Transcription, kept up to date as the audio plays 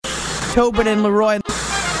Tobin and Leroy.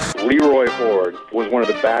 Leroy Ford was one of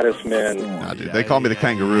the baddest men. Nah, dude, they call me the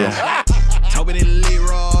kangaroo. Tobin and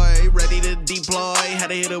Leroy, ready to deploy. Had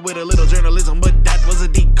to hit it with a little journalism, but that was a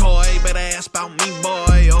decoy. Better ask about me,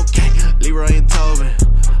 boy. Okay, Leroy and Tobin,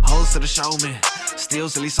 host of the show, man. Still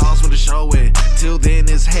silly sauce with the show in. Till then,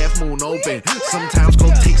 it's half moon open. Sometimes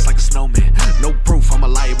cold takes like a snowman. No proof, I'm a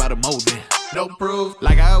lie about a molding. No proof.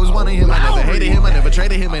 Like I always wanted him, I never hated him, I never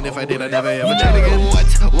traded him, and if I did, I never ever traded again.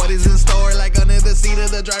 What is in store? Like under the seat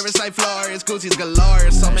of the driver's side floor, it's Gucci's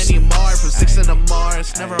galore. So many more from 6 in the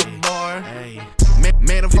Mars, never a bar.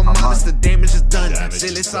 Man, if I'm honest, the damage is done.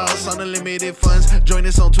 Silly sauce on unlimited funds. Join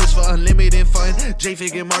us on Twitch for unlimited fun.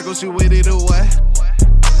 J-Fig and Marcos, you with it or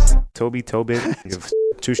what? Toby Tobin, give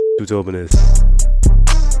two who Tobin is.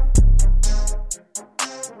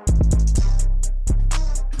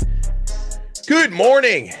 Good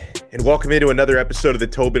morning, and welcome into another episode of the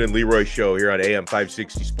Tobin and Leroy Show here on AM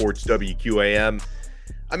 560 Sports WQAM.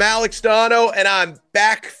 I'm Alex Dono, and I'm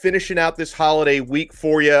back finishing out this holiday week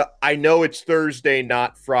for you. I know it's Thursday,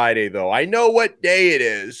 not Friday, though. I know what day it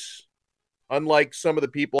is, unlike some of the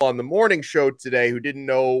people on the morning show today who didn't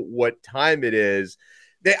know what time it is.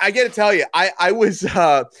 I got to tell you, I was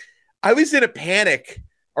in a panic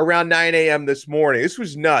around 9 a.m. this morning. This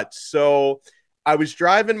was nuts. So I was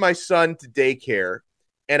driving my son to daycare,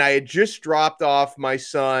 and I had just dropped off my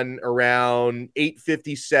son around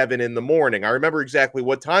 8:57 in the morning. I remember exactly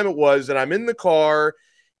what time it was, and I'm in the car,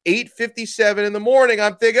 8:57 in the morning.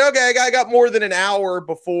 I'm thinking, okay, I got more than an hour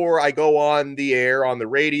before I go on the air on the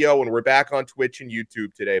radio, and we're back on Twitch and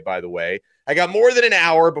YouTube today, by the way. I got more than an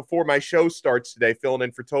hour before my show starts today, filling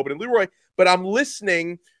in for Tobin and Leroy, but I'm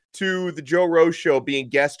listening to the Joe Rose Show being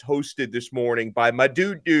guest hosted this morning by my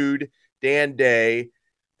dude, Dan Day,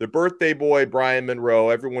 the birthday boy, Brian Monroe.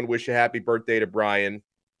 Everyone wish a happy birthday to Brian.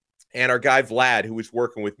 And our guy, Vlad, who was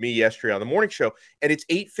working with me yesterday on the morning show. And it's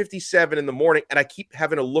 8:57 in the morning, and I keep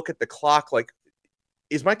having to look at the clock like,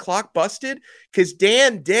 is my clock busted? Because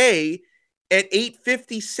Dan Day at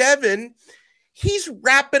 8:57, he's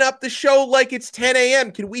wrapping up the show like it's 10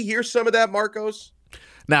 a.m. Can we hear some of that, Marcos?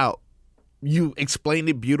 Now, you explained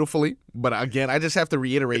it beautifully, but again, I just have to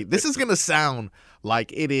reiterate, this is going to sound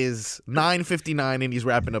like it is 9:59 and he's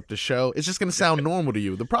wrapping up the show. It's just going to sound normal to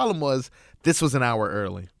you. The problem was this was an hour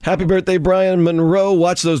early. Happy birthday, Brian Monroe.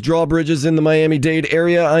 Watch those drawbridges in the Miami-Dade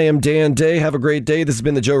area. I am Dan Day. Have a great day. This has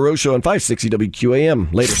been the Joe Rose Show on 560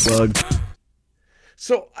 WQAM. Later, slug.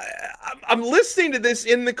 So I'm listening to this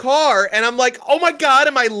in the car, and I'm like, "Oh my God,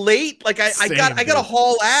 am I late? Like I got to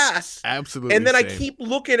haul ass." Absolutely. And then I keep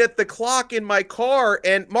looking at the clock in my car,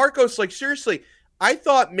 and Marcos, like, seriously, I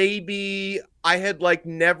thought maybe I had like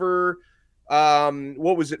never,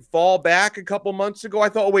 what was it, fall back a couple months ago. I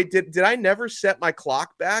thought, oh wait, did I never set my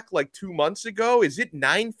clock back like 2 months ago? Is it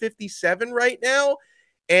 9:57 right now?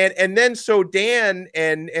 And then so Dan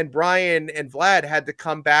and Brian and Vlad had to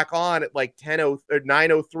come back on at like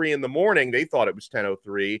 9:03 in the morning. They thought it was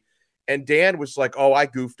 10:03, and Dan was like, "Oh, I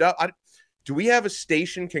goofed up. Do we have a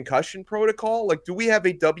station concussion protocol? Like, do we have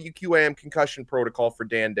a WQAM concussion protocol for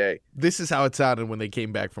Dan Day?" This is how it sounded when they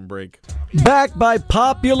came back from break. Back by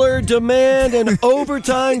popular demand, an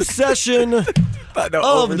overtime session of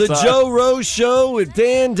the Joe Rose Show with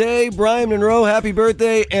Dan Day, Brian Monroe, happy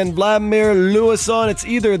birthday, and Vladimir Lewison. It's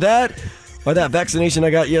either that or that vaccination I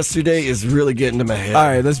got yesterday is really getting to my head. All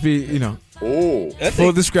right, let's be,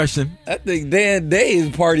 full discretion. I think Dan Day is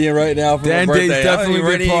partying right now for Dan my birthday. Day's definitely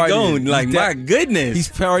ready been partying. Going. Like, my goodness. He's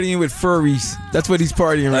partying with furries. That's what he's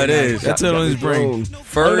partying right now. Is. That's it on his brain.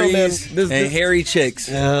 Furries and hairy chicks.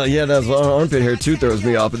 Yeah, that's armpit hair too throws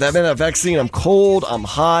me off. But that vaccine, I'm cold, I'm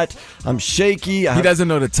hot, I'm shaky. He doesn't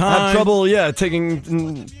know the time. I have trouble,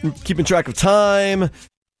 keeping track of time.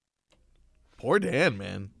 Poor Dan,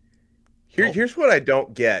 man. Here's what I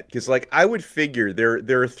don't get, because like I would figure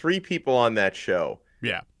there are 3 people on that show.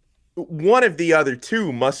 Yeah. One of the other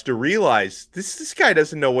 2 must have realized this guy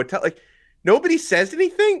doesn't know what time. Like, nobody says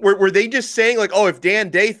anything. Were they just saying like, oh, if Dan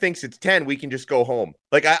Day thinks it's 10, we can just go home?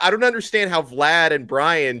 Like, I don't understand how Vlad and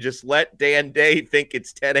Brian just let Dan Day think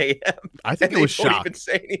it's 10 a.m. I think it was shock. They don't even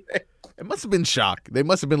say anything. It must have been shock. They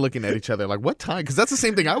must have been looking at each other like, what time? Because that's the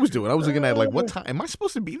same thing I was doing. I was looking at like, what time? Am I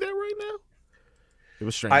supposed to be there right now? It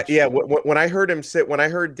was strange. When I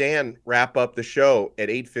heard Dan wrap up the show at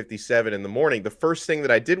 8:57 in the morning, the first thing that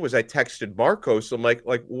I did was I texted Marcos. I'm like,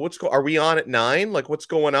 are we on at 9? Like, what's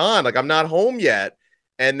going on? Like, I'm not home yet.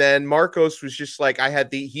 And then Marcos was just like,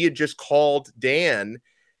 he had just called Dan.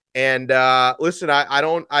 And listen, I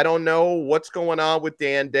don't know what's going on with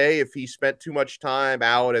Dan Day, if he spent too much time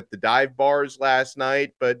out at the dive bars last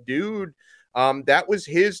night, but dude, that was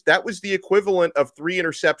the equivalent of 3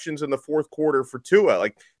 interceptions in the fourth quarter for Tua.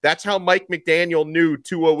 Like, that's how Mike McDaniel knew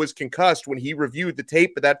Tua was concussed when he reviewed the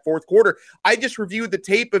tape of that fourth quarter. I just reviewed the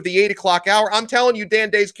tape of the 8 o'clock hour. I'm telling you, Dan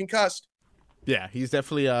Day's concussed. Yeah, he's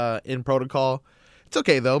definitely in protocol. It's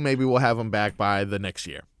okay, though. Maybe we'll have him back by the next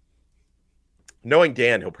year. Knowing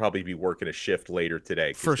Dan, he'll probably be working a shift later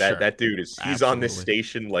today. For sure. That dude he's on this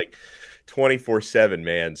station like 24/7,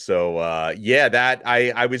 man. So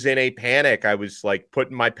I was in a panic. I was like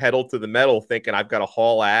putting my pedal to the metal, thinking I've got to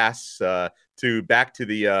haul ass back to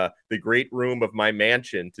the great room of my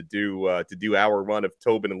mansion to do hour one of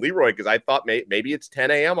Tobin and Leroy, because I thought maybe it's 10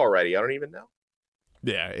 a.m. already. I don't even know.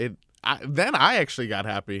 Yeah, then I actually got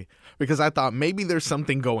happy because I thought maybe there's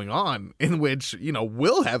something going on in which,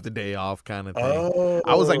 we'll have the day off kind of thing. Oh.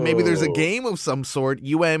 I was like, maybe there's a game of some sort.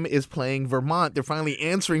 UM is playing Vermont. They're finally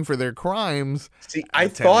answering for their crimes. See, I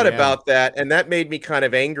thought about that, and that made me kind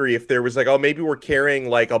of angry if there was like, maybe we're carrying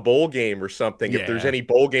like a bowl game or something, if there's any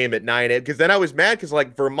bowl game at 9 a.m. Because then I was mad because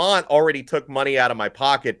like Vermont already took money out of my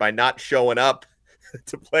pocket by not showing up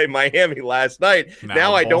to play Miami last night.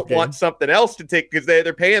 Now I don't want something else to take because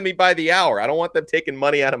they're paying me by the hour. I don't want them taking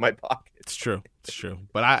money out of my pocket. It's true.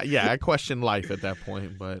 But I question life at that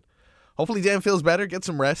point. But hopefully Dan feels better, gets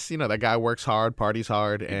some rest. That guy works hard, parties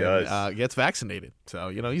hard, and gets vaccinated. So,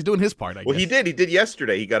 he's doing his part, I guess. Well, he did. He did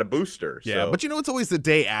yesterday. He got a booster. Yeah, so. but it's always the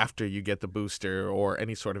day after you get the booster or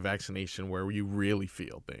any sort of vaccination where you really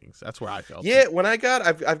feel things. That's where I felt. Yeah, when I've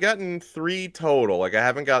gotten 3 total. Like, I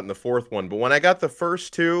haven't gotten the 4th one. But when I got the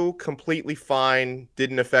first 2, completely fine.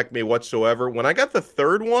 Didn't affect me whatsoever. When I got the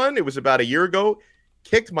 3rd one, it was about a year ago.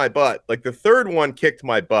 Kicked my butt. Like the 3rd one kicked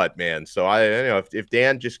my butt, man. So if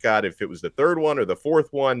Dan just got, if it was the 3rd one or the 4th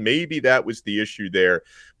one, maybe that was the issue there.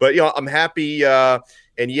 But I'm happy. And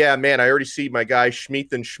yeah, man, I already see my guy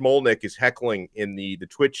Schmeathan Schmolnick is heckling in the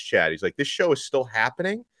Twitch chat. He's like, this show is still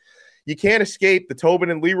happening. You can't escape the Tobin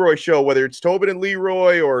and Leroy show, whether it's Tobin and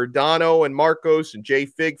Leroy or Dono and Marcos and Jay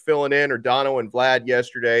Fig filling in, or Dono and Vlad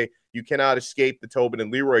yesterday. You cannot escape the Tobin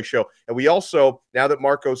and Leroy show. And we also, now that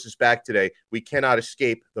Marcos is back today, we cannot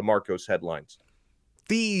escape the Marcos headlines.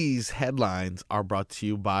 These headlines are brought to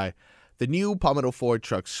you by the new Palmetto Ford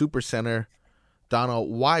Truck Super Center. Dono,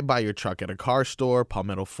 why buy your truck at a car store?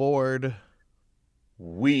 Palmetto Ford.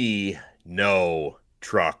 We know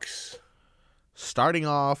trucks. Starting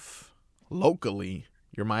off locally,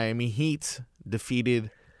 your Miami Heat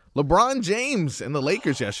defeated LeBron James and the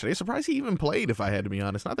Lakers yesterday. Surprised he even played, if I had to be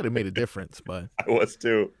honest. Not that it made a difference, but I was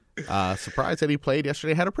too. Surprised that he played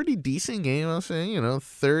yesterday. Had a pretty decent game, I'll say,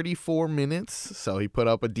 34 minutes. So he put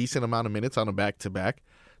up a decent amount of minutes on a back-to-back.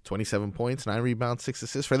 27 points, 9 rebounds, 6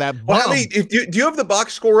 assists for that bum. Well, do you have the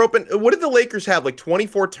box score open? What did the Lakers have? Like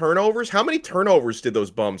 24 turnovers? How many turnovers did those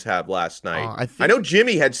bums have last night? I know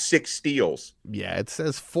Jimmy had 6 steals. Yeah, it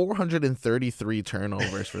says 433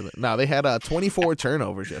 turnovers for them. No, they had 24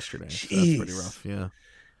 turnovers yesterday. So that's pretty rough. Yeah.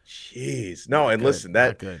 Jeez. No, and listen,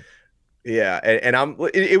 not good. Yeah, and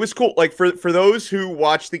it was cool. Like for those who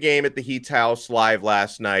watched the game at the Heat's house live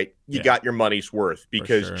last night, you got your money's worth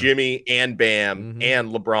because Jimmy and Bam and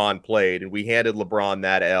LeBron played, and we handed LeBron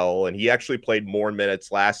that L, and he actually played more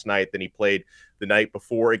minutes last night than he played the night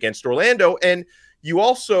before against Orlando. And you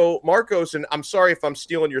also, Marcos, and I'm sorry if I'm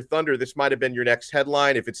stealing your thunder, this might have been your next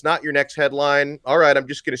headline. If it's not your next headline, all right, I'm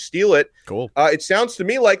just going to steal it. Cool. It sounds to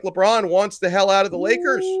me like LeBron wants the hell out of the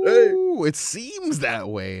Lakers. Ooh, it seems that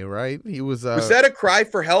way, right? He was that a cry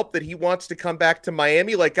for help that he wants to come back to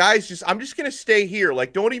Miami? Like, guys, I'm just going to stay here.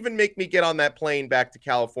 Like, don't even make me get on that plane back to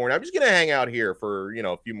California. I'm just going to hang out here for,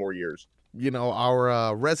 a few more years.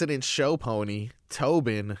 Our resident show pony,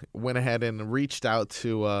 Tobin, went ahead and reached out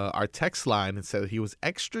to our text line and said he was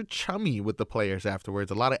extra chummy with the players afterwards.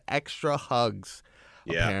 A lot of extra hugs,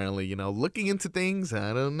 apparently. Looking into things,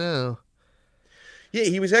 I don't know. Yeah,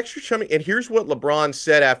 he was extra chummy. And here's what LeBron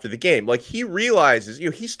said after the game. Like, he realizes,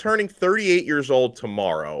 he's turning 38 years old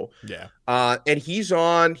tomorrow. Yeah. And he's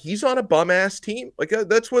on a bum-ass team. Like,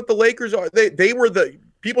 that's what the Lakers are. They were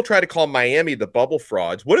people try to call Miami the bubble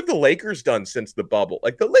frauds. What have the Lakers done since the bubble?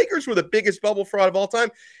 Like, the Lakers were the biggest bubble fraud of all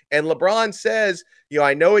time. And LeBron says,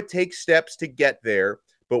 I know it takes steps to get there,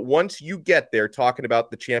 but once you get there, talking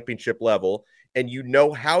about the championship level, and you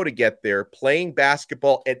know how to get there, playing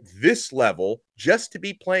basketball at this level, just to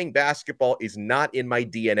be playing basketball is not in my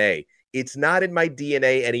DNA. It's not in my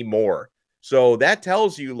DNA anymore. So that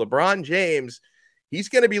tells you LeBron James, he's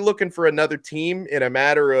going to be looking for another team in a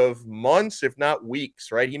matter of months, if not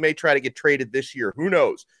weeks, right? He may try to get traded this year. Who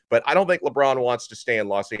knows? But I don't think LeBron wants to stay in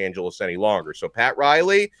Los Angeles any longer. So, Pat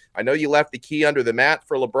Riley, I know you left the key under the mat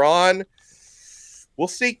for LeBron. We'll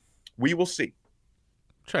see. We will see.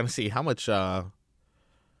 trying to see how much. So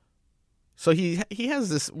he has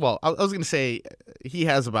this. Well, I was going to say he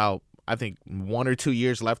has about, I think, 1 or 2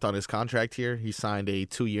 years left on his contract here. He signed a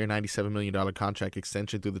 2-year, $97 million contract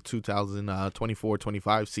extension through the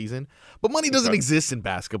 2024-25 season. But money doesn't exist in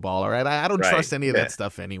basketball, all right? I don't trust any of that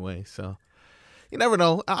stuff anyway. So you never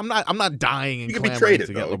know. I'm not dying and clamoring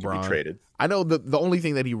to get LeBron. He could be traded. I know the only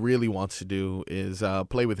thing that he really wants to do is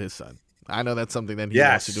play with his son. I know that's something that he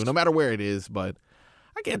wants to do, no matter where it is, but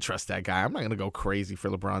I can't trust that guy. I'm not going to go crazy for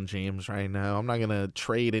LeBron James right now. I'm not going to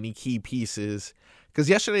trade any key pieces. Because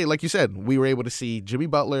yesterday, like you said, we were able to see Jimmy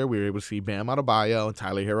Butler, we were able to see Bam Adebayo, and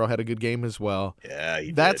Tyler Hero had a good game as well. Yeah,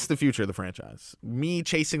 That's the future of the franchise. Me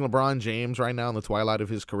chasing LeBron James right now in the twilight of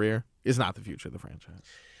his career is not the future of the franchise.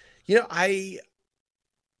 You know, I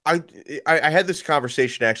had this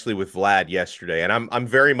conversation actually with Vlad yesterday, and I'm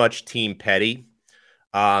very much Team Petty.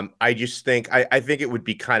 I just think I think it would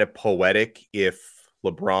be kind of poetic if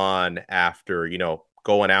LeBron, after,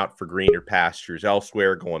 going out for greener pastures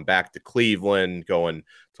elsewhere, going back to Cleveland, going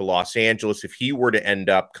to Los Angeles, if he were to end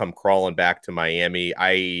up come crawling back to Miami,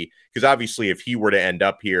 because obviously if he were to end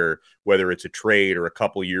up here, whether it's a trade or a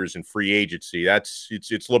couple years in free agency, it's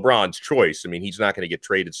LeBron's choice. I mean, he's not going to get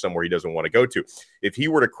traded somewhere he doesn't want to go to. If he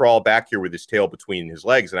were to crawl back here with his tail between his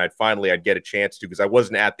legs, and I'd get a chance to, because I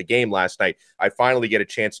wasn't at the game last night, I'd finally get a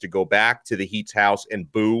chance to go back to the Heat's house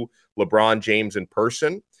and boo LeBron James in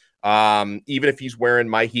person. Even if he's wearing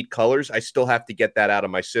my Heat colors, I still have to get that out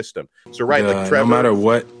of my system. So like Trevor, no matter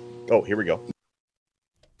what. Oh, here we go.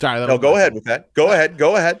 Sorry, no, go ahead with that. Go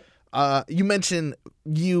ahead. You mentioned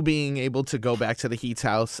you being able to go back to the Heat's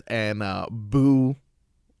house and boo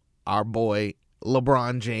our boy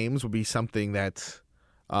LeBron James would be something that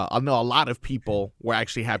I know a lot of people were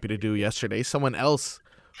actually happy to do yesterday. Someone else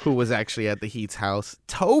who was actually at the Heat's house,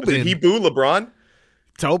 Tobin. Did he boo LeBron?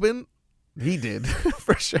 Tobin? He did,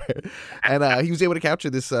 for sure. And he was able to capture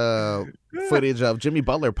this footage of Jimmy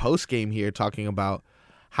Butler post-game here talking about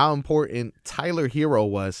how important Tyler Hero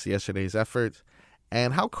was to yesterday's effort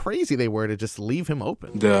and how crazy they were to just leave him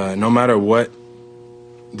open. No matter what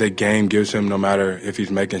the game gives him, no matter if he's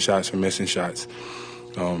making shots or missing shots,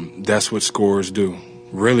 that's what scorers do.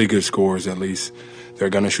 Really good scorers, at least. They're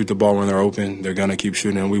going to shoot the ball when they're open. They're going to keep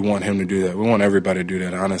shooting, and we want him to do that. We want everybody to do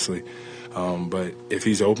that, honestly. But if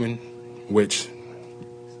he's open, which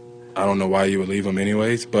I don't know why you would leave him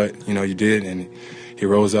anyways, but, you did, and he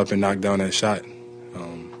rose up and knocked down that shot.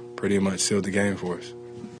 Pretty much sealed the game for us.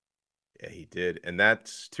 Yeah, he did, and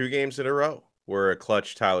that's 2 games in a row where a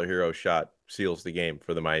clutch Tyler Hero shot seals the game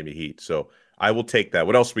for the Miami Heat. So I will take that.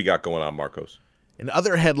 What else we got going on, Marcos? In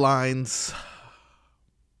other headlines,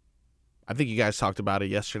 I think you guys talked about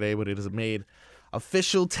it yesterday, but it is made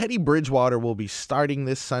official. Teddy Bridgewater will be starting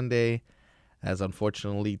this Sunday, as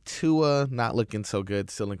unfortunately Tua not looking so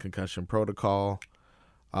good, still in concussion protocol.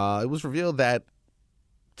 It was revealed that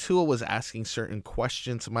Tua was asking certain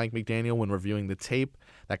questions to Mike McDaniel when reviewing the tape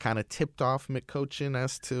that kind of tipped off McCochin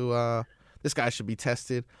as to this guy should be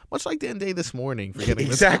tested, much like Dan Day this morning for getting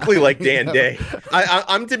exactly like Dan Day.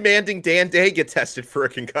 I'm demanding Dan Day get tested for a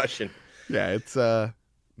concussion. Yeah, it's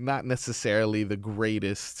not necessarily the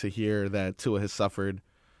greatest to hear that Tua has suffered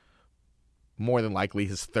more than likely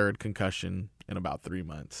his 3rd concussion in about 3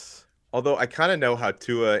 months. Although I kind of know how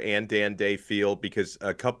Tua and Dan Day feel, because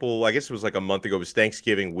I guess it was like a month ago, it was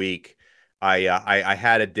Thanksgiving week. I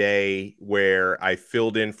had a day where I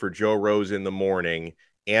filled in for Joe Rose in the morning,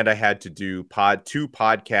 and I had to do 2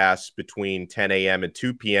 podcasts between 10 a.m. and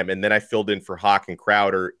 2 p.m. And then I filled in for Hawk and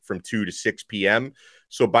Crowder from 2 to 6 p.m.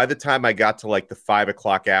 So by the time I got to like the 5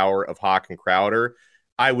 o'clock hour of Hawk and Crowder,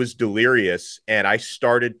 I was delirious, and I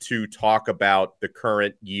started to talk about the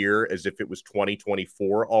current year as if it was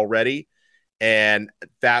 2024 already. And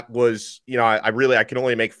that was, I can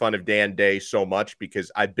only make fun of Dan Day so much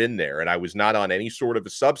because I've been there, and I was not on any sort of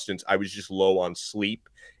a substance. I was just low on sleep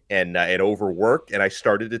and overworked. And I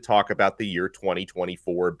started to talk about the year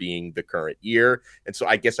 2024 being the current year. And so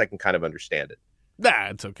I guess I can kind of understand it. Nah,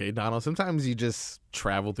 it's okay, Donald. Sometimes you just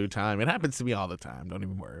travel through time. It happens to me all the time. Don't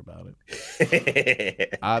even worry about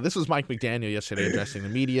it. This was Mike McDaniel yesterday addressing the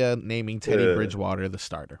media, naming Teddy Bridgewater the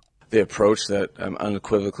starter. The approach that I'm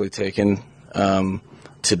unequivocally taking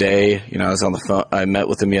today, I was on the phone. I met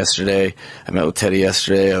with him yesterday. I met with Teddy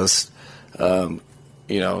yesterday. I was,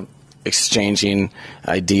 exchanging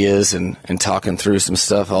ideas and talking through some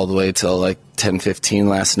stuff all the way till like 10:15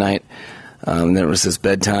 last night. Then it was his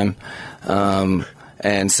bedtime.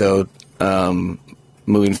 And so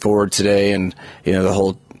moving forward today, and the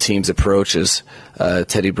whole team's approach is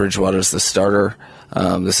Teddy Bridgewater's the starter.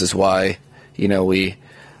 This is why we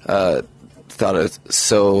thought thought it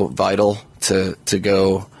so vital to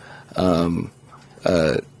go after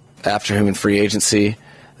him in free agency.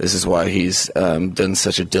 This is why he's done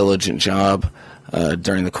such a diligent job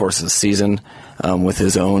during the course of the season with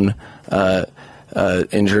his own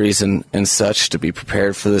injuries and such, to be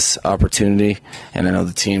prepared for this opportunity. And I know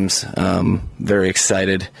the team's very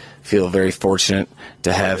excited, feel very fortunate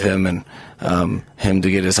to have him and him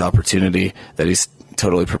to get his opportunity that he's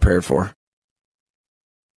totally prepared for.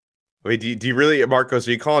 Wait, do you really, Marcos,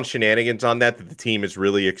 are you calling shenanigans on that the team is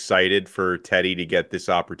really excited for Teddy to get this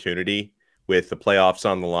opportunity with the playoffs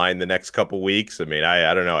on the line the next couple weeks? I mean,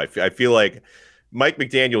 I don't know. I feel like Mike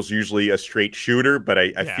McDaniel's usually a straight shooter, but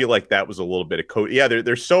I feel like that was a little bit of Yeah,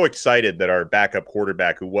 they're so excited that our backup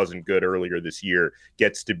quarterback, who wasn't good earlier this year,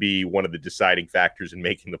 gets to be one of the deciding factors in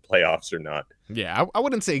making the playoffs or not. Yeah, I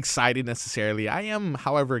wouldn't say excited necessarily. I am,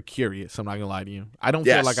 however, curious. I'm not going to lie to you. I don't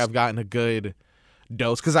feel like I've gotten a good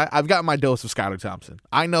dose, because I've gotten my dose of Skylar Thompson.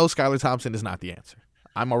 I know Skylar Thompson is not the answer.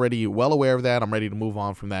 I'm already well aware of that. I'm ready to move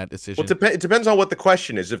on from that decision. Well, it depends on what the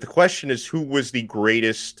question is. If the question is who was the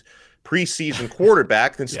greatest preseason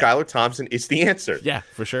quarterback, then Skylar Thompson is the answer. Yeah,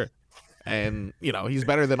 for sure. And, he's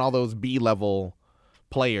better than all those B-level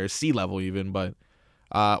players, C-level even. But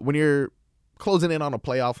when you're closing in on a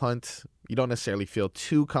playoff hunt, you don't necessarily feel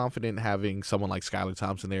too confident having someone like Skylar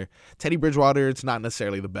Thompson there. Teddy Bridgewater, it's not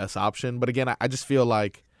necessarily the best option. But again, I just feel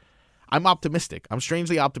like I'm optimistic. I'm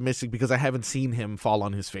strangely optimistic because I haven't seen him fall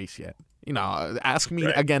on his face yet. Ask me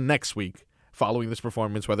again next week following this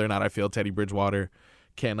performance whether or not I feel Teddy Bridgewater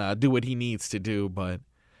can do what he needs to do. But,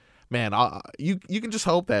 man, you can just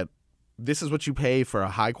hope that this is what you pay for a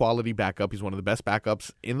high-quality backup. He's one of the best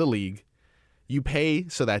backups in the league. You pay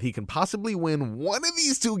so that he can possibly win one of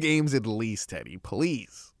these 2 games at least, Teddy.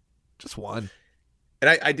 Please. Just one.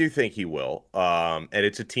 And I do think he will. And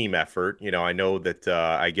it's a team effort. I know that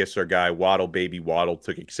I guess our guy Baby Waddle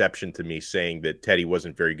took exception to me saying that Teddy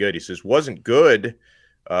wasn't very good. He says, wasn't good.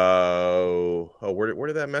 Where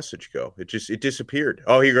did that message go? It disappeared.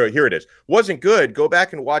 Oh, here it is. Wasn't good. Go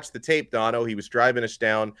back and watch the tape, Dono. He was driving us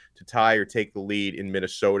down to tie or take the lead in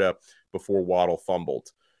Minnesota before Waddle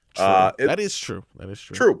fumbled. That is true.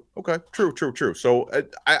 True. Okay. True. So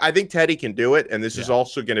I think Teddy can do it, and this is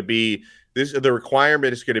also going to be the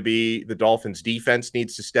requirement is going to be the Dolphins' defense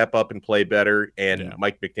needs to step up and play better, and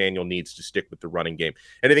Mike McDaniel needs to stick with the running game.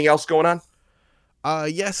 Anything else going on?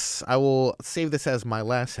 Yes, I will save this as my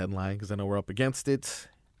last headline because I know we're up against it.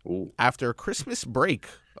 Ooh. After a Christmas break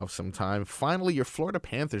of some time, finally your Florida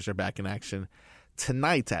Panthers are back in action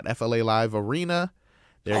tonight at FLA Live Arena.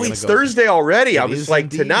 It's Thursday already. I was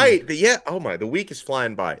like, tonight. But the week is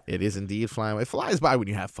flying by. It is indeed flying by. It flies by when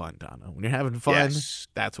you have fun, Donna. When you're having fun,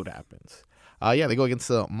 that's what happens. They go against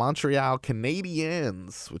the Montreal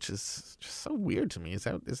Canadiens, which is just so weird to me. Is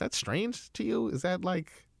that strange to you? Is that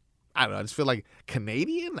like, I don't know, I just feel like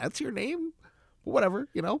Canadian? That's your name? Whatever,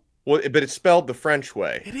 Well, but it's spelled the French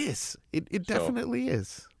way. It is. It definitely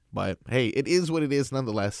is. But, hey, it is what it is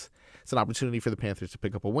nonetheless. It's an opportunity for the Panthers to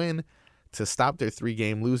pick up a win, to stop their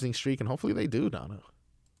 3-game losing streak, and hopefully they do, Donna.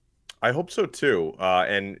 I hope so, too.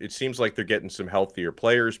 And it seems like they're getting some healthier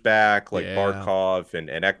players back, like Barkov and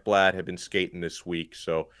Ekblad have been skating this week.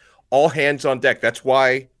 So all hands on deck. That's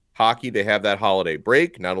why hockey, they have that holiday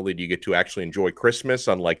break. Not only do you get to actually enjoy Christmas,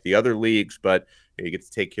 unlike the other leagues, but you get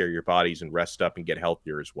to take care of your bodies and rest up and get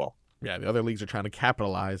healthier as well. Yeah, the other leagues are trying to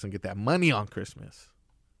capitalize and get that money on Christmas.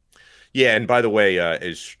 Yeah, and by the way,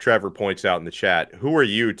 as Trevor points out in the chat, who are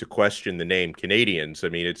you to question the name Canadians? I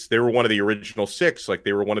mean, they were one of the original 6, like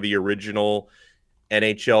they were one of the original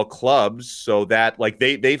NHL clubs, so that like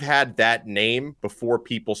they've had that name before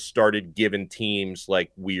people started giving teams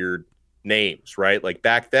like weird names, right? Like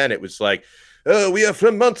back then it was like, oh, we are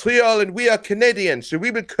from Montreal and we are Canadians, so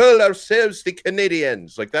we would call ourselves the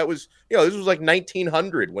Canadians. Like that was, this was like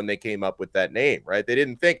 1900 when they came up with that name, right? They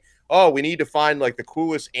didn't think, oh, we need to find like the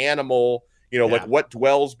coolest animal, like what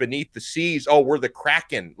dwells beneath the seas. Oh, we're the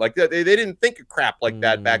Kraken. Like they didn't think of crap like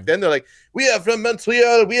that back then. They're like, we are from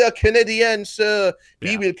Montreal. We are Canadians.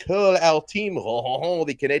 We will call our team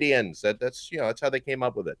the Canadians. That's how they came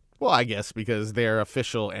up with it. Well, I guess because their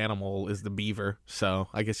official animal is the beaver. So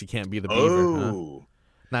I guess you can't be the beaver. Huh?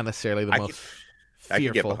 Not necessarily the most fearful. I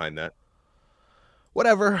can get behind that.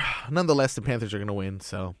 Whatever. Nonetheless, the Panthers are going to win.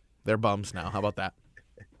 So they're bums now. How about that?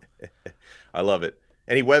 I love it.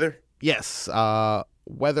 Any weather? Yes.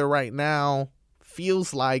 Weather right now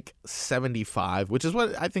feels like 75, which is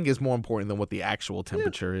what I think is more important than what the actual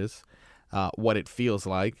temperature is, what it feels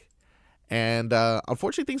like. And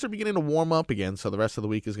unfortunately, things are beginning to warm up again, so the rest of the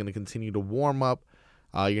week is going to continue to warm up.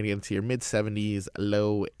 You're going to get into your mid-70s,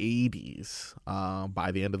 low 80s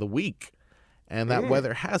by the end of the week. And that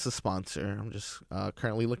weather has a sponsor. I'm just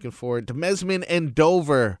currently looking for it. Demesman and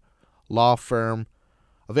Dover Law Firm.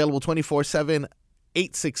 Available 24/7,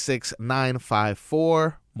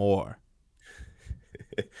 866-954-MORE.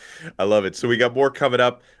 I love it. So we got more coming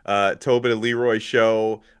up. Tobin and Leroy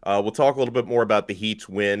show. We'll talk a little bit more about the Heat's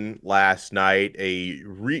win last night.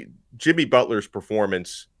 Jimmy Butler's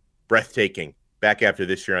performance, breathtaking. Back after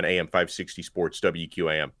this year on AM 560 Sports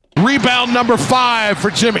WQAM. Rebound number 5 for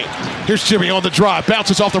Jimmy. Here's Jimmy on the drive.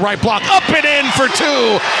 Bounces off the right block. Up and in for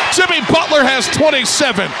 2. Jimmy Butler has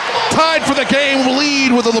 27. Tied for the game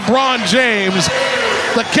lead with LeBron James.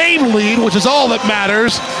 The game lead, which is all that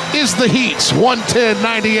matters, is the Heat's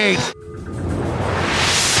 110-98.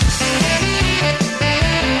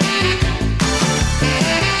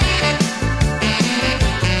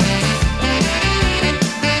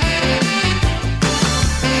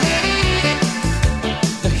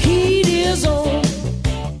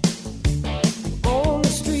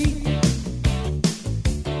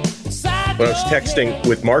 When I was texting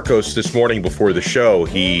with Marcos this morning before the show,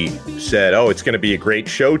 he said, it's going to be a great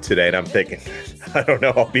show today. And I'm thinking, I don't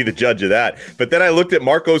know, I'll be the judge of that. But then I looked at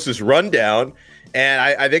Marcos's rundown, and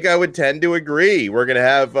I think I would tend to agree. We're going to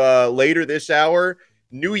have later this hour,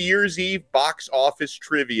 New Year's Eve box office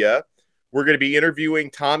trivia. We're going to be interviewing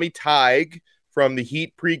Tommy Tighe from the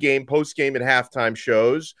Heat pregame, postgame, and halftime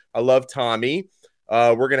shows. I love Tommy.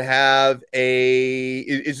 We're going to have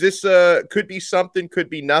is this could be something, could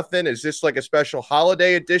be nothing? Is this like a special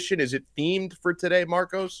holiday edition? Is it themed for today,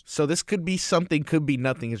 Marcos? So this could be something, could be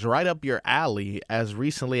nothing. It's right up your alley, as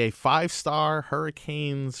recently a 5-star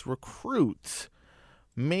Hurricanes recruit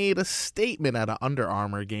made a statement at an Under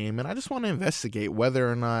Armour game, and I just want to investigate whether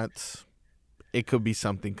or not it could be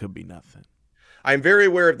something, could be nothing. I'm very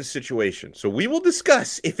aware of the situation, so we will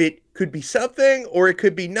discuss if it could be something or it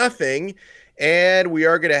could be nothing. And we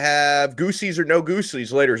are going to have Goosies or no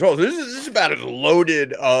Goosies later as well. So this is about as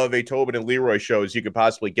loaded of a Tobin and Leroy show as you could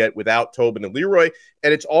possibly get without Tobin and Leroy.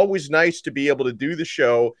 And it's always nice to be able to do the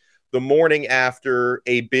show the morning after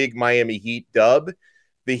a big Miami Heat dub.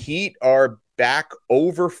 The Heat are back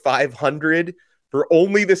over 500 for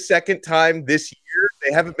only the second time this year.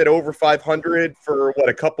 They haven't been over 500 for,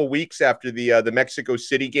 a couple weeks after the Mexico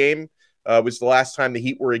City game. Was the last time the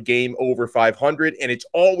Heat were a game over 500, and it's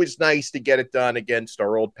always nice to get it done against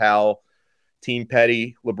our old pal, Team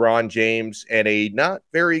Petty, LeBron James, and a not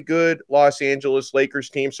very good Los Angeles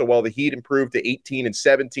Lakers team. So while the Heat improved to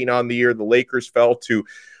 18-17 on the year, the Lakers fell to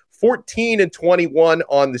 14-21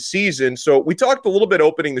 on the season. So we talked a little bit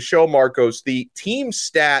opening the show, Marcos. The team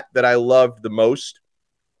stat that I loved the most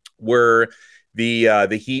were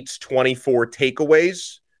the Heat's 24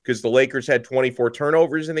 takeaways, because the Lakers had 24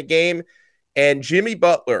 turnovers in the game. And Jimmy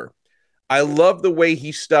Butler, I love the way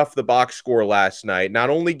he stuffed the box score last night, not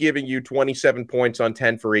only giving you 27 points on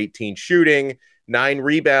 10 for 18 shooting, 9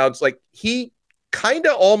 rebounds. Like, he kind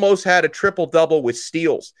of almost had a triple-double with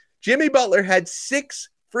steals. Jimmy Butler had 6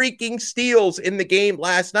 freaking steals in the game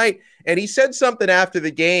last night. And he said something after the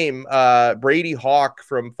game. Brady Hawk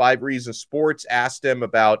from 5 Reasons Sports asked him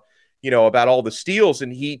about all the steals.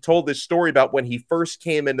 And he told this story about when he first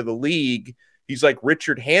came into the league. He's like,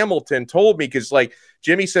 Richard Hamilton told me, because like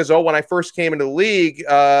Jimmy says, when I first came into the league,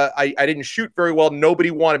 I didn't shoot very well. Nobody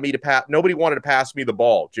wanted to pass me the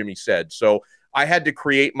ball, Jimmy said. So I had to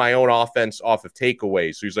create my own offense off of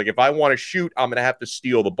takeaways. So he's like, if I want to shoot, I'm going to have to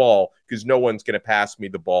steal the ball because no one's going to pass me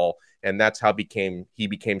the ball. And that's how he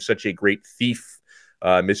became such a great thief,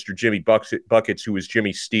 Mr. Jimmy Buckets, who was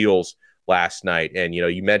Jimmy Steals last night. And,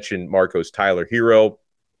 you mentioned Marcos Tyler Hero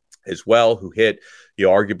as well, who hit,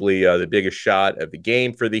 arguably the biggest shot of the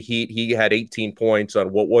game for the Heat. He had 18 points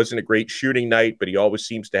on what wasn't a great shooting night, but he always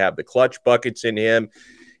seems to have the clutch buckets in him.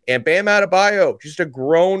 And Bam Adebayo, just a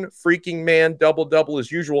grown freaking man, double-double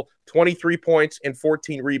as usual, 23 points and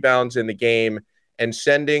 14 rebounds in the game, and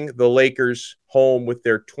sending the Lakers home with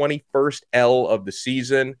their 21st L of the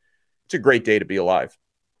season. It's a great day to be alive.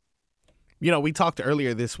 We talked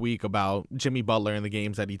earlier this week about Jimmy Butler and the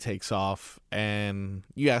games that he takes off, and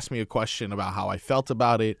you asked me a question about how I felt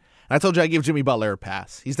about it, and I told you I give Jimmy Butler a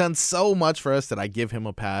pass. He's done so much for us that I give him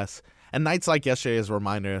a pass, and nights like yesterday is a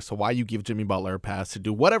reminder as to why you give Jimmy Butler a pass to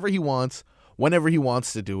do whatever he wants, whenever he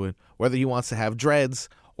wants to do it, whether he wants to have dreads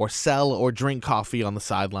or sell or drink coffee on the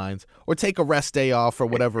sidelines or take a rest day off for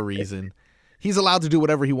whatever reason. He's allowed to do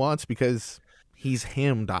whatever he wants because he's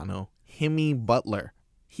him, Dono. Jimmy Butler.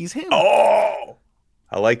 He's him. Oh,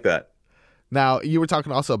 I like that. Now, you were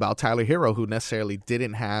talking also about Tyler Hero, who necessarily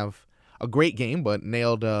didn't have a great game, but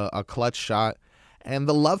nailed a clutch shot. And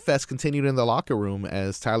the love fest continued in the locker room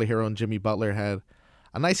as Tyler Hero and Jimmy Butler had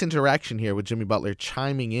a nice interaction here with Jimmy Butler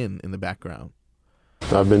chiming in the background.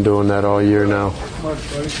 I've been doing that all year now.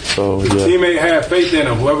 So, Your teammate had faith in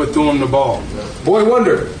him, whoever threw him the ball. Boy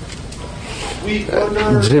Wonder.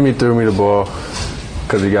 Jimmy threw me the ball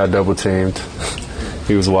because he got double teamed.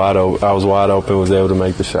 He was wide open. I was wide open, was able to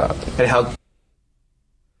make the shot. And how?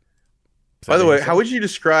 By the way, how would you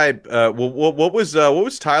describe? What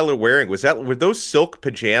was Tyler wearing? Were those silk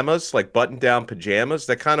pajamas, like button-down pajamas?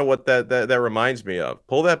 That kind of what that reminds me of.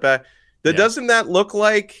 Pull that back. Doesn't that look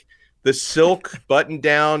like the silk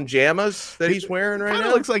button-down pajamas that he's wearing right now?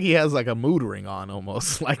 It looks like he has like a mood ring on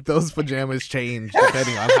almost. Like those pajamas change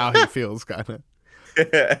depending on how he feels, kind of.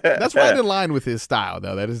 That's right in line with his style,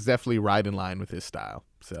 though. That is definitely right in line with his style.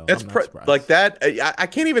 So that's like that. I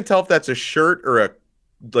can't even tell if that's a shirt or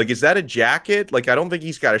is that a jacket? Like, I don't think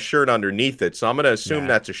he's got a shirt underneath it, so I'm going to assume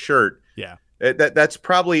that's a shirt. Yeah. That's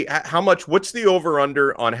probably how much. What's the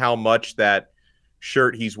over-under on how much that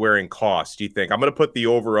shirt he's wearing costs, do you think? I'm going to put the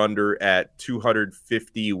over-under at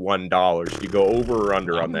 $251. Do you go over or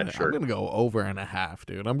under on that shirt? I'm going to go over and a half,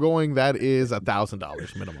 dude. I'm going that is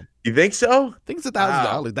 $1,000 minimum. You think so? I think it's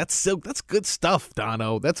 $1,000. That's silk. That's good stuff,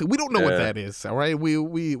 Dono. We don't know what that is, all right?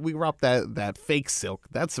 We rock that fake silk.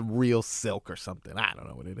 That's real silk or something. I don't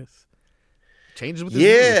know what it is. Changes with this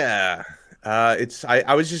mood.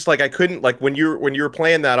 I was just like, I couldn't, like, when you were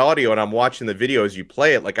playing that audio and I'm watching the video as you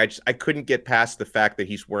play it, like I couldn't get past the fact that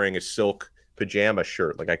he's wearing a silk pajama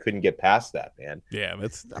shirt. Like, I couldn't get past that, man. Yeah,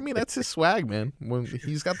 that's his swag, man. When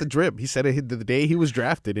he's got the drip. He said it the day he was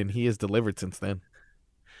drafted, and he has delivered since then.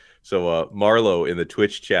 So Marlo in the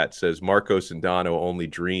Twitch chat says Marcos and Dono only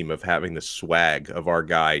dream of having the swag of our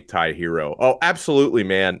guy Ty Hero. Oh, absolutely,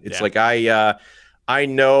 man. It's like I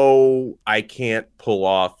know I can't pull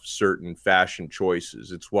off certain fashion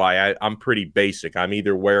choices. It's why I'm pretty basic. I'm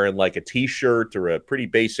either wearing like a t-shirt or a pretty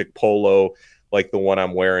basic polo, like the one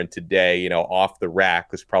I'm wearing today, off the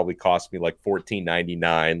rack. This probably cost me like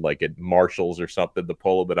 $14.99, like at Marshall's or something, the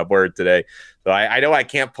polo that I'm wearing today. So I know I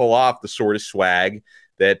can't pull off the sort of swag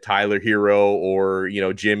that Tyler Hero or,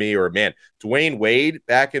 Jimmy or, man, Dwayne Wade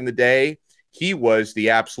back in the day, he was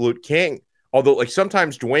the absolute king. Although, like,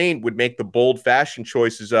 sometimes Dwayne would make the bold fashion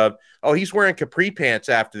choices of, he's wearing capri pants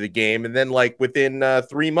after the game. And then, like, within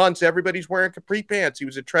 3 months, everybody's wearing capri pants. He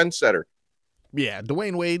was a trendsetter. Yeah,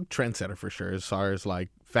 Dwayne Wade, trendsetter for sure, as far as, like,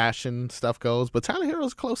 fashion stuff goes. But Tyler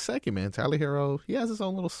Hero's a close second, man. Tyler Hero, he has his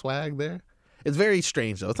own little swag there. It's very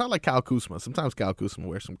strange, though. It's not like Kyle Kuzma. Sometimes Kyle Kuzma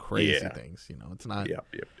wears some crazy things. It's not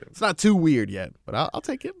It's not too weird yet. But I'll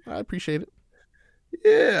take it. I appreciate it.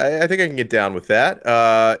 Yeah, I think I can get down with that.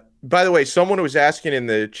 By the way, someone was asking in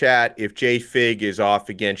the chat if Jay Fig is off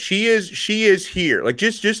again. She is here. Like,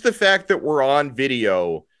 just the fact that we're on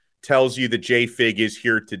video tells you that Jay Fig is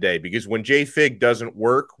here today, because when Jay Fig doesn't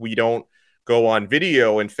work, we don't go on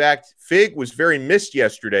video. In fact, Fig was very missed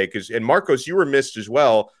yesterday and Marcos, you were missed as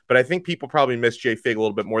well, but I think people probably missed Jay Fig a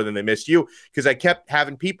little bit more than they missed you, because I kept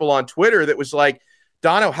having people on Twitter that was like,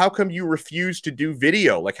 Dono, how come you refuse to do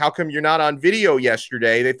video? Like, how come you're not on video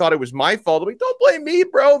yesterday? They thought it was my fault. I'm like, don't blame me,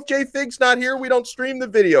 bro. If Jay Fig's not here, we don't stream the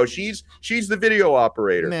video. She's the video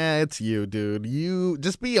operator. Nah, it's you, dude. You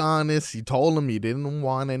just be honest. You told him you didn't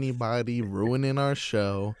want anybody ruining our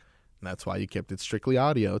show. And that's why you kept it strictly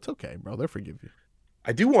audio. It's okay, bro. They'll forgive you.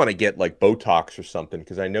 I do want to get like Botox or something,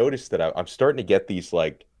 because I noticed that I'm starting to get these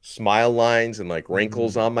like smile lines and like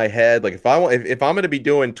wrinkles on my head. Like if I'm going to be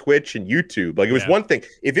doing Twitch and YouTube, like it was one thing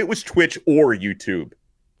if it was Twitch or YouTube,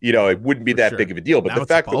 it wouldn't be that big of a deal. But now the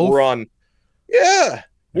fact that we're on,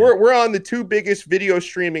 we're on the two biggest video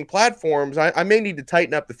streaming platforms, I may need to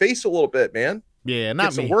tighten up the face a little bit, man. Yeah, not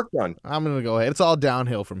get me. Some work done. I'm going to go ahead. It's all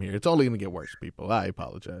downhill from here. It's only going to get worse, people. I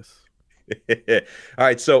apologize. All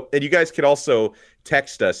right. So, and you guys could also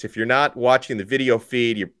text us. If you're not watching the video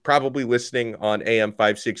feed, you're probably listening on AM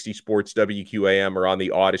 560 Sports WQAM or on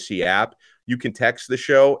the Odyssey app. You can text the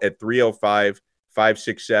show at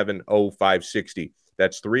 305-567-0560.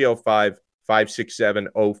 That's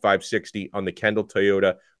 305-567-0560 on the Kendall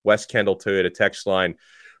Toyota, West Kendall Toyota text line.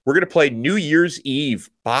 We're going to play New Year's Eve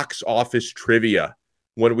box office trivia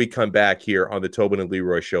when we come back here on the Tobin and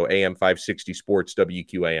Leroy Show, AM 560 Sports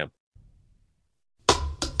WQAM.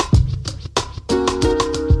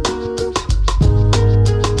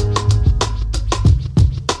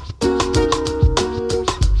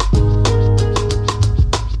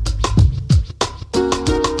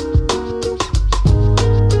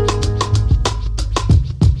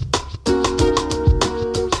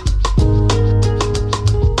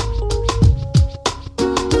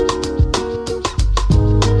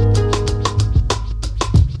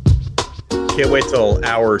 Can't wait till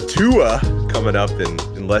hour two coming up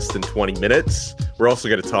in less than 20 minutes. We're also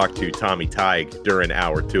going to talk to Tommy Tige during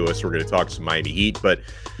hour 2, so we're going to talk some Miami Heat. But,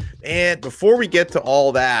 man, before we get to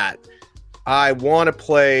all that, I want to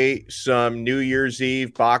play some New Year's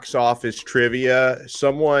Eve box office trivia.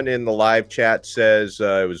 Someone in the live chat says,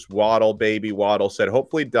 it was Waddle, baby Waddle, said,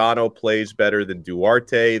 hopefully Dono plays better than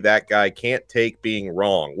Duarte. That guy can't take being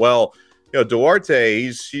wrong. Well, Duarte,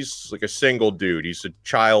 he's like a single dude. He's a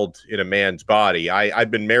child in a man's body.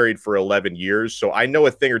 I've been married for 11 years, so I know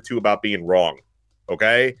a thing or two about being wrong.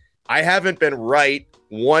 Okay, I haven't been right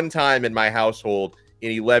one time in my household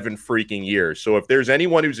in 11 freaking years. So if there's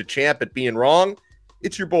anyone who's a champ at being wrong,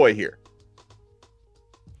 it's your boy here.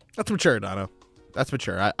 That's mature, Dono. That's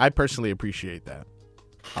mature. I personally appreciate that.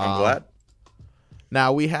 I'm glad.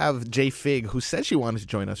 Now we have Jay Fig, who said she wanted to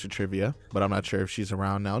join us for trivia, but I'm not sure if she's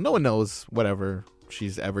around now. No one knows whatever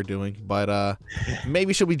she's ever doing, but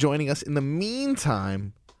maybe she'll be joining us. In the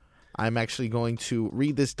meantime, I'm actually going to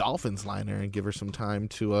read this Dolphins liner and give her some time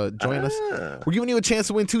to join us. We're giving you a chance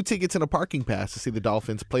to win 2 tickets and a parking pass to see the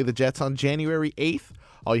Dolphins play the Jets on January 8th.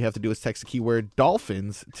 All you have to do is text the keyword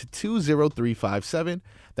Dolphins to 20357.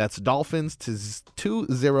 That's Dolphins to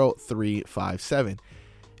 20357.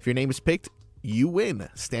 If your name is picked, you win.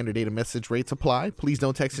 Standard data message rates apply. Please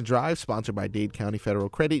don't text and drive. Sponsored by Dade County Federal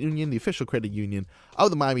Credit Union, the official credit union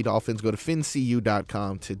of the Miami Dolphins. Go to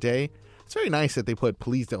fincu.com today. It's very nice that they put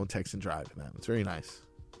please don't text and drive in that. It's very nice.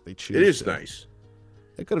 They choose. It is nice.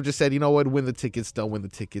 They could have just said, you know what, win the tickets, don't win the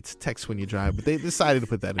tickets, text when you drive. But they decided to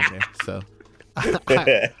put that in there. So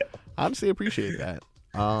I honestly appreciate that.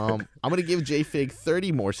 I'm going to give J-Fig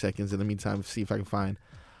 30 more seconds in the meantime to see if I can find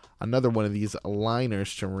another one of these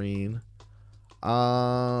liners to read.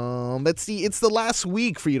 Let's see. It's the last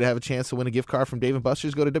week for you to have a chance to win a gift card from Dave &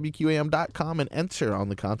 Buster's. Go to WQAM.com and enter on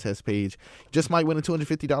the contest page. You just might win a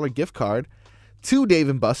 $250 gift card to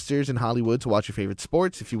Dave & Buster's in Hollywood to watch your favorite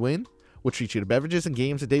sports. If you win, we'll treat you to beverages and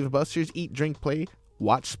games at Dave & Buster's. Eat, drink, play,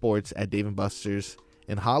 watch sports at Dave & Buster's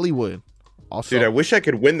in Hollywood. Also, dude, I wish I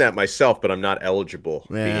could win that myself, but I'm not eligible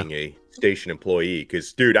being a station employee.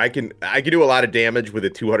 Because, dude, I can do a lot of damage with a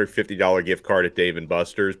 $250 gift card at Dave &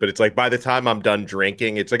 Buster's. But it's like by the time I'm done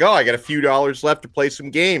drinking, it's like, oh, I got a few dollars left to play some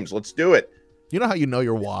games. Let's do it. You know how you know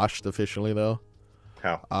you're washed officially, though?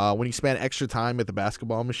 How? When you spend extra time at the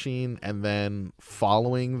basketball machine and then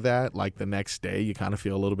following that, like the next day, you kind of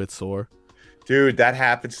feel a little bit sore. Dude, that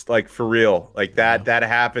happens, like, for real. Like, that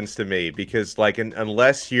happens to me because, like,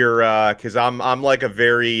 unless you're because I'm like a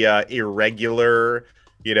very irregular,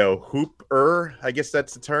 hooper. I guess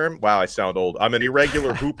that's the term. Wow, I sound old. I'm an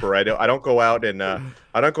irregular hooper. I don't go out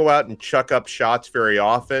and chuck up shots very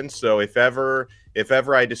often. So if ever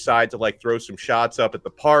I decide to, like, throw some shots up at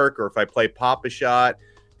the park, or if I play pop a shot,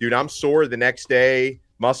 dude, I'm sore the next day.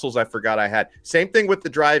 Muscles I forgot I had. Same thing with the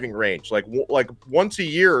driving range. Like once a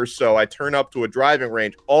year or so, I turn up to a driving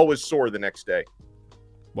range, always sore the next day.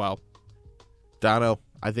 Wow. Dono,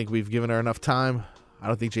 I think we've given her enough time. I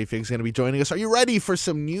don't think J-Fig's going to be joining us. Are you ready for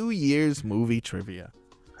some New Year's movie trivia?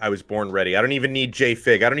 I was born ready. I don't even need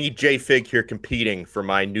J-Fig. I don't need J-Fig here competing for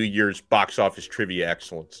my New Year's box office trivia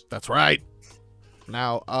excellence. That's right.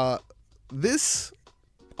 Now, this,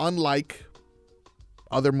 unlike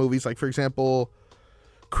other movies, like, for example,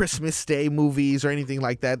 Christmas Day movies or anything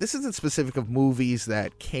like that, this isn't specific of movies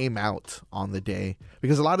that came out on the day,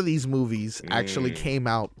 because a lot of these movies actually came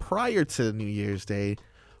out prior to New Year's Day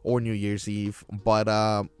or New Year's Eve,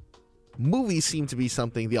 but movies seem to be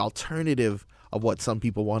something, the alternative of what some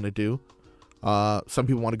people want to do. Some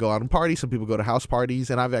people want to go out and party, some people go to house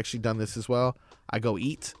parties, and I've actually done this as well. I go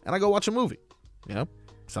eat and I go watch a movie,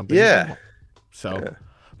 something. Yeah. So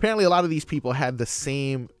apparently a lot of these people had the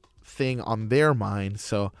same thing on their mind.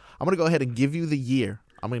 So I'm going to go ahead and give you the year.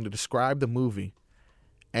 I'm going to describe the movie,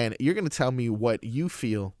 and you're going to tell me what you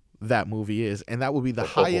feel that movie is, and that will be the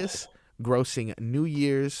highest grossing New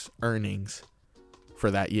Year's earnings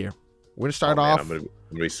for that year. We're going to start off. I'm going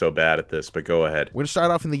to be so bad at this, but go ahead. We're going to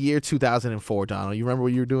start off in the year 2004, Donald. You remember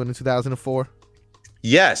what you were doing in 2004?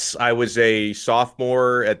 Yes, I was a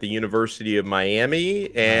sophomore at the University of Miami,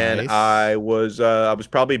 and Nice. I was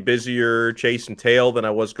probably busier chasing tail than I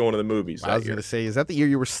was going to the movies. I was going to say, is that the year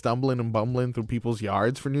you were stumbling and bumbling through people's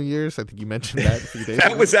yards for New Year's? I think you mentioned that a few days ago.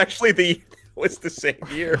 That was actually the same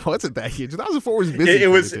year. Wasn't that year? 2004 was busy. It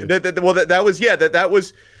was that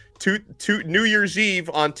was New Year's Eve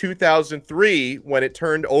on 2003 when it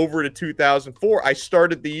turned over to 2004. I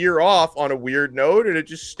started the year off on a weird note, and it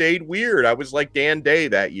just stayed weird. I was like Dan Day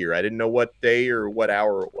that year. I didn't know what day or what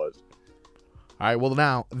hour it was. All right, well,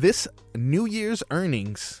 now, this New Year's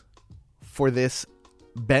earnings for this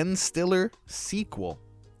Ben Stiller sequel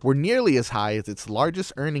were nearly as high as its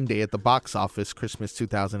largest earning day at the box office, Christmas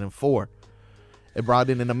 2004. It brought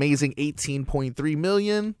in an amazing $18.3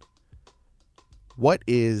 million. What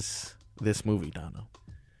is this movie, Dono?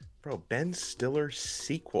 Bro, Ben Stiller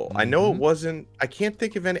sequel. I know it wasn't. I can't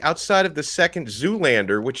think of any outside of the second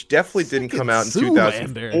Zoolander, which definitely didn't come out in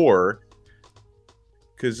 2004.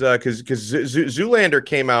 Because Zoolander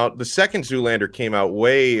came out. The second Zoolander came out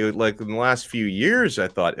way like in the last few years. I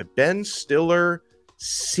thought a Ben Stiller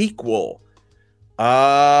sequel.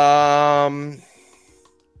 God,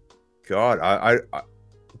 I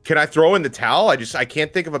can I throw in the towel? I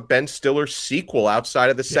can't think of a Ben Stiller sequel outside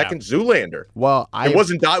of the second Zoolander. Well, was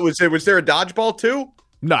there a Dodgeball 2?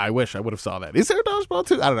 No, I wish I would have saw that. Is there a Dodgeball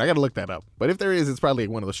 2? I don't know. I got to look that up. But if there is, it's probably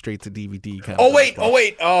one of those straight to DVD kind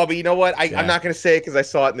of. But you know what? I'm not going to say it because I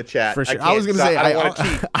saw it in the chat. For sure. I was going to say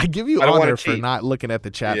I give you honor for not looking at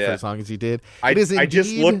the chat for as long as you did. I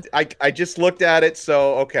just looked at it.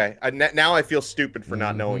 So okay. Now I feel stupid for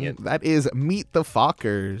not knowing it. That is Meet the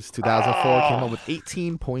Fockers. 2004 came up with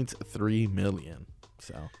 $18.3 million.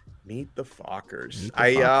 So. Meet the Fockers.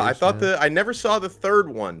 I thought I never saw the third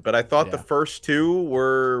one, but I thought the first two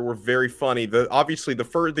were very funny. Obviously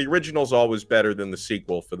the original's always better than the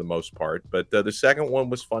sequel for the most part, but the second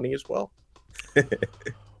one was funny as well.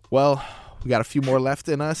 Well, we got a few more left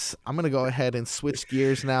in us. I'm gonna go ahead and switch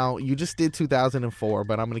gears now. You just did 2004,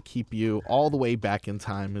 but I'm gonna keep you all the way back in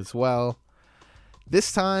time as well.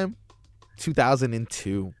 This time,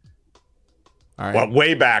 2002. All right. Well,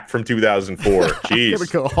 way back from 2004. Jeez. I'm going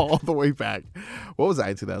to go all the way back. What was I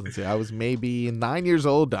in 2002? I was maybe 9 years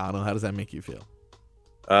old, Donald. How does that make you feel?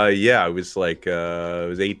 Yeah, I was I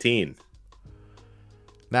was 18.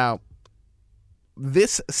 Now,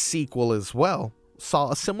 this sequel as well saw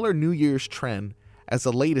a similar New Year's trend as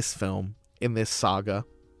the latest film in this saga.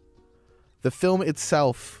 The film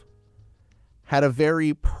itself had a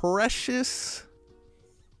very precious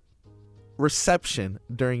reception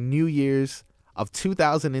during New Year's of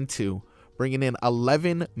 2002, bringing in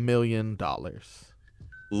 $11 million.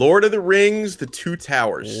 Lord of the Rings, The Two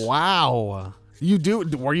Towers. Wow.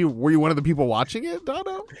 Were you one of the people watching it,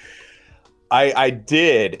 Dono? I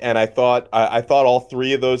did, and I thought all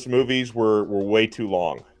three of those movies were way too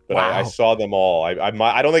long. But wow. I saw them all. I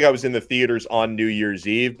don't think I was in the theaters on New Year's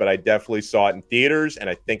Eve, but I definitely saw it in theaters, and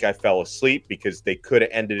I think I fell asleep because they could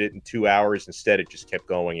have ended it in 2 hours. Instead, it just kept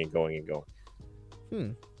going and going and going.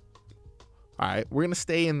 All right, we're gonna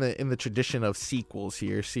stay in the tradition of sequels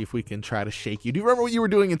here. See if we can try to shake you. Do you remember what you were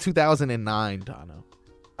doing in 2009, Dono?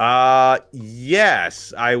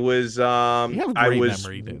 Yes, I was. You have a great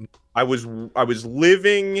memory, dude. I was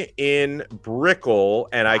living in Brickell,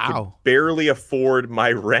 and I could barely afford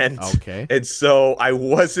my rent. Okay, and so I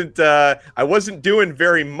wasn't doing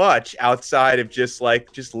very much outside of just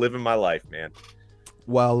living my life, man.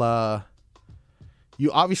 Well, you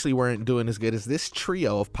obviously weren't doing as good as this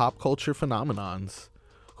trio of pop culture phenomenons,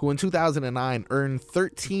 who in 2009 earned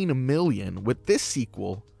 $13 million with this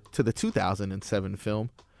sequel to the 2007 film,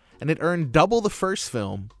 and it earned double the first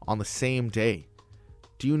film on the same day.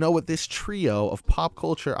 Do you know what this trio of pop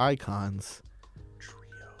culture icons?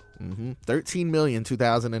 13 million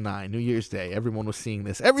 2009, New Year's Day. Everyone was seeing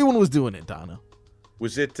this. Everyone was doing it, Donna.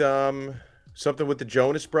 Was it something with the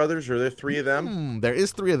Jonas Brothers? Are there three of them? There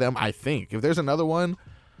is three of them, I think. If there's another one,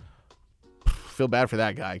 feel bad for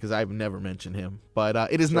that guy because I've never mentioned him. But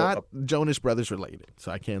it is not Jonas Brothers related,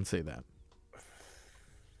 so I can't say that.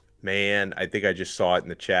 Man, I think I just saw it in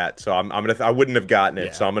the chat, so I wouldn't have gotten it.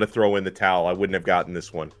 Yeah. So I'm gonna throw in the towel. I wouldn't have gotten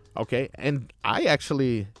this one. Okay, and I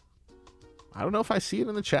don't know if I see it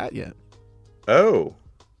in the chat yet. Oh,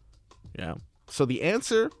 yeah. So the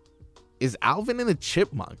answer is Alvin and the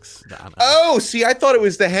Chipmunks, Donna. Oh, see, I thought it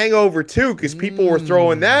was The Hangover too, because people were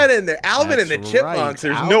throwing that in there. Alvin and the Chipmunks.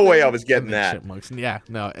 There's no way I was getting that. Chipmunks. Yeah,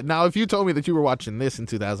 no. Now, if you told me that you were watching this in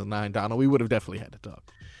 2009, Donna, we would have definitely had to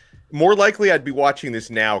talk. More likely, I'd be watching this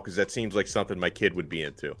now because that seems like something my kid would be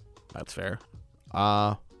into. That's fair.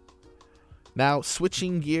 Now,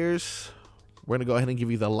 switching gears, we're going to go ahead and give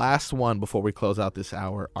you the last one before we close out this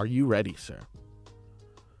hour. Are you ready, sir?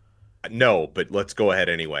 No, but let's go ahead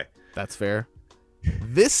anyway. That's fair.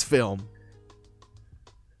 This film,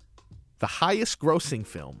 the highest grossing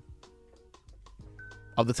film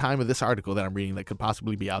of the time of this article that I'm reading that could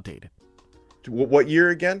possibly be outdated. What year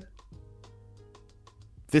again?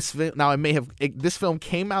 This film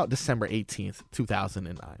came out December 18th,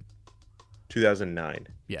 2009. 2009.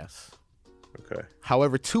 Yes. Okay.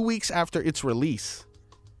 However, 2 weeks after its release,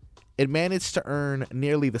 it managed to earn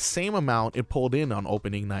nearly the same amount it pulled in on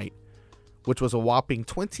opening night, which was a whopping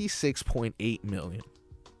 $26.8 million.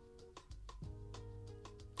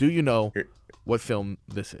 Do you know what film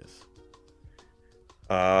this is?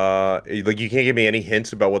 Like you can't give me any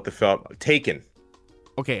hints about what the film. Taken.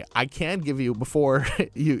 Okay, I can give you, before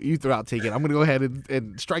you throw out Take It, I'm going to go ahead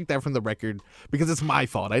and strike that from the record because it's my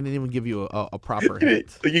fault. I didn't even give you a proper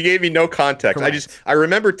hint. You gave me no context. Correct. I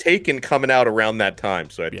remember Taken coming out around that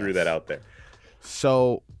time, so I threw that out there.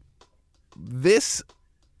 So this,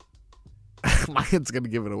 my hint's going to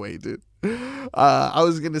give it away, dude. I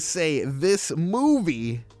was going to say this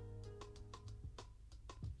movie,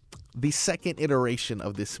 the second iteration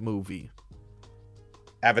of this movie.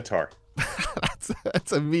 Avatar.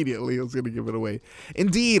 That's immediately I was going to give it away.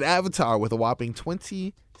 Indeed, Avatar with a whopping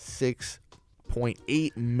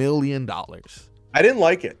 $26.8 million. I didn't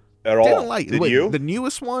like it at all. Didn't like it. Did Wait, you? The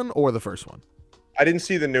newest one or the first one? I didn't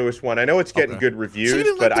see the newest one. I know it's getting good reviews, So you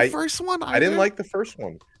didn't but like the first one I didn't either? like the first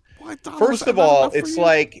one. Well, I thought it First was of all, enough for it's you.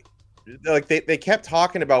 like they kept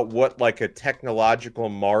talking about what like a technological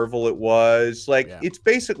marvel it was. Like it's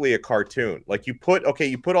basically a cartoon. Like you put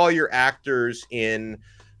all your actors in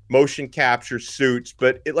motion capture suits,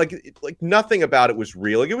 but like nothing about it was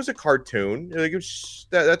real. Like it was a cartoon. Like it was,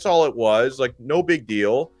 that's all it was. Like no big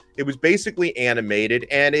deal. It was basically animated,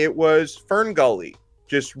 and it was Fern Gully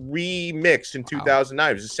just remixed in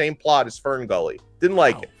 2009. It was the same plot as Fern Gully. Didn't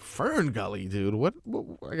like it. Fern Gully, dude. What?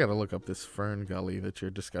 I gotta look up this Fern Gully that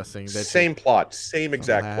you're discussing. Same plot, same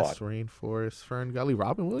exact plot. Rainforest, Fern Gully,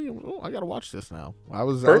 Robin Williams. Oh, I gotta watch this now.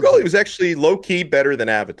 Fern Gully was actually low key better than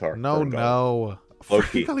Avatar. No. Low Fern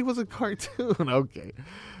key. Gully was a cartoon. Okay.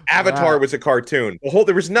 Avatar was a cartoon.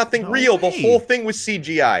 There was nothing real. The whole thing was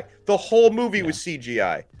CGI. The whole movie was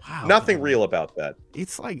CGI. Wow, nothing real about that.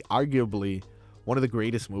 It's like arguably one of the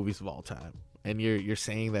greatest movies of all time, and you're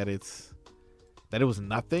saying that it was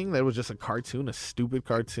nothing. That it was just a cartoon, a stupid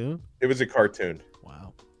cartoon. It was a cartoon.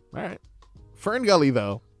 Wow. All right. Fern Gully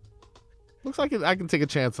though, looks like I can take a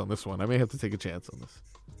chance on this one. I may have to take a chance on this.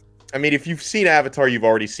 I mean, if you've seen Avatar, you've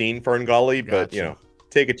already seen Fern Gully, but Gotcha.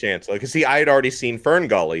 Take a chance. Like, see, I had already seen Fern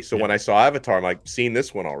Gully, so when I saw Avatar, I'm like, seen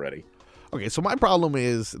this one already. Okay, so my problem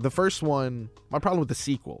is the first one. My problem with the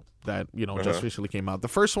sequel that just recently came out. The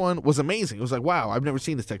first one was amazing. It was like, wow, I've never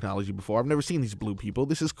seen this technology before. I've never seen these blue people.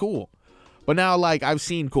 This is cool. But now, like, I've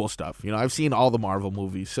seen cool stuff. I've seen all the Marvel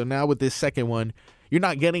movies. So now with this second one, you're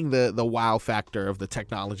not getting the wow factor of the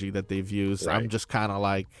technology that they've used. Right. I'm just kind of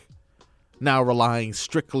like now relying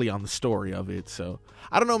strictly on the story of it. So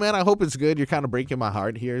I don't know, man. I hope it's good. You're kind of breaking my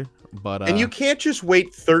heart here. But and you can't just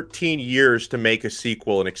wait 13 years to make a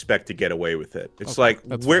sequel and expect to get away with it. It's like,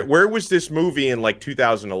 where was this movie in like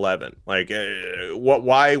 2011? Like,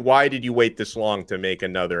 why did you wait this long to make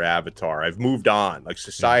another Avatar? I've moved on. Like,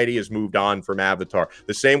 society has moved on from Avatar.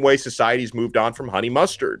 The same way society's moved on from Honey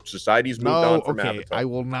Mustard. Society's moved on from Avatar. I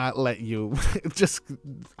will not let you.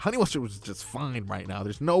 Honey Mustard was just fine right now.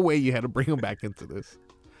 There's no way you had to bring him back into this.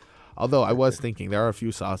 Although I was thinking there are a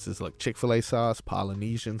few sauces like Chick-fil-A sauce,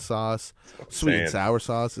 Polynesian sauce, sweet and sour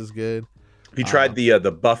sauce is good. Have you tried the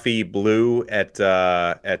Buffy Blue at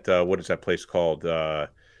what is that place called?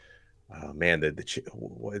 Oh man,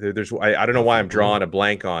 there's I don't know why I'm drawing a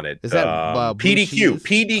blank on it. Is that PDQ?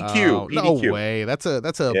 PDQ? No way. That's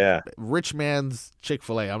a rich man's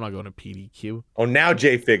Chick-fil-A. I'm not going to PDQ. Oh, now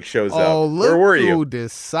J-Fig shows up. Oh, look where were you? who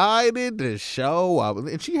decided to show up.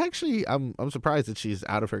 And she actually, I'm surprised that she's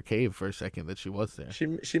out of her cave for a second that she was there.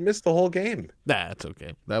 She missed the whole game. That's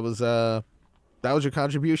okay. That was your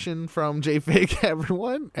contribution from J-Fig,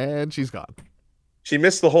 everyone, and she's gone. She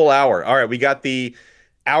missed the whole hour. All right, we got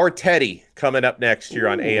Our Teddy coming up next here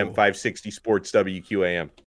on AM 560 Sports WQAM.